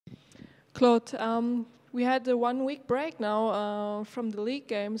Claude, we had a 1 week break now from the league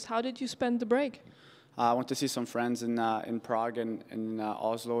games. How did you spend the break? I went to see some friends in Prague and in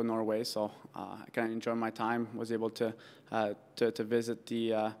Oslo, Norway. So I kind of enjoyed my time. Was able to visit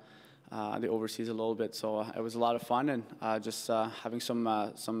the overseas a little bit. So it was a lot of fun, and just having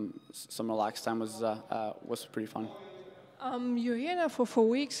some relaxed time was pretty fun. You're here now for 4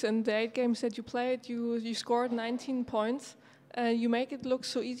 weeks, and the 8 games that you played, you scored 19 points. You make it look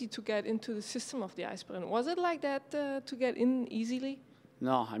so easy to get into the system of the Eisbären. Was it like that to get in easily?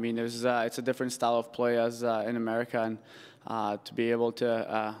 No, I mean it's a different style of play as in America, and to be able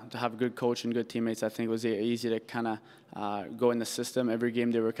to have a good coach and good teammates, I think it was easy to kind of go in the system. Every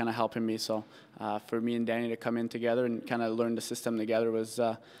game they were kind of helping me, so for me and Danny to come in together and kind of learn the system together was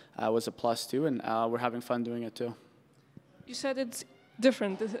a plus too, and we're having fun doing it too. You said it's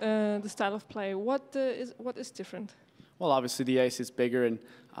different, the style of play. What is different? Well, obviously the ice is bigger, and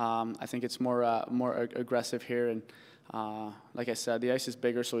I think it's more aggressive here. And like I said, the ice is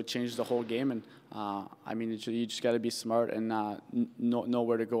bigger, so it changes the whole game. And I mean, you just got to be smart and know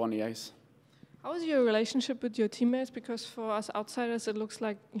where to go on the ice. How is your relationship with your teammates? Because for us outsiders, it looks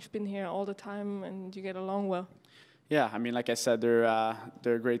like you've been here all the time and you get along well. Yeah, I mean, like I said,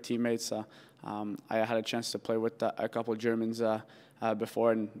 they're great teammates. I had a chance to play with a couple of Germans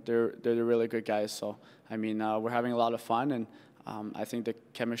before, and they're really good guys. So I mean, we're having a lot of fun, and I think the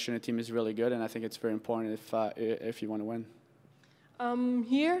chemistry in the team is really good, and I think it's very important if you want to win.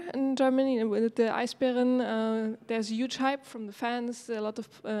 Here in Germany with the Eisbären, there's a huge hype from the fans. A lot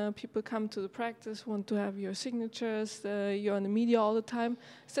of people come to the practice, want to have your signatures. You're on the media all the time.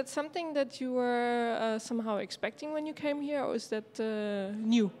 Is that something that you were somehow expecting when you came here, or is that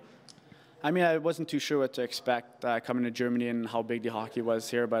new? I mean, I wasn't too sure what to expect coming to Germany and how big the hockey was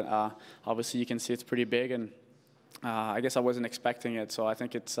here, but obviously you can see it's pretty big, and I guess I wasn't expecting it, so I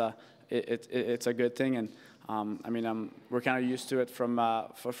think it's a good thing. And I mean, we're kind of used to it from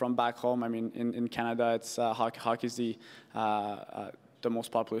back home. I mean, in Canada, it's hockey's the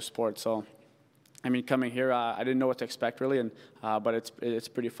most popular sport. So I mean, coming here, I didn't know what to expect really, and but it's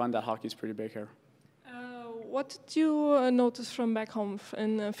pretty fun that hockey's pretty big here. What did you notice from back home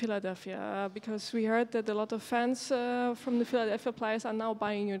in Philadelphia? Because we heard that a lot of fans from the Philadelphia Flyers are now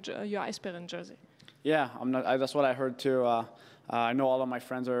buying your Eisbären jersey. Yeah, that's what I heard too. I know all of my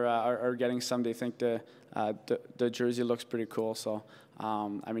friends are getting some. They think the jersey looks pretty cool. So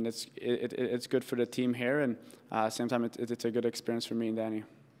I mean, it's good for the team here, and same time it's a good experience for me and Danny.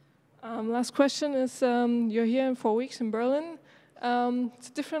 Last question is: you're here in 4 weeks in Berlin. It's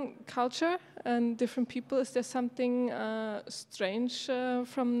a different culture and different people. Is there something strange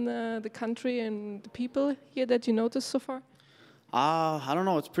from the country and the people here that you noticed so far? I don't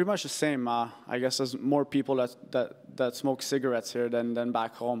know. It's pretty much the same. I guess there's more people that smoke cigarettes here than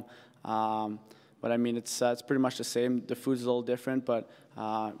back home. But I mean, it's pretty much the same. The food's a little different, but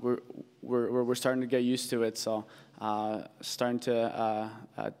we're starting to get used to it. So starting to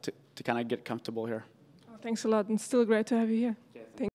kind of get comfortable here. Oh, thanks a lot, and still great to have you here.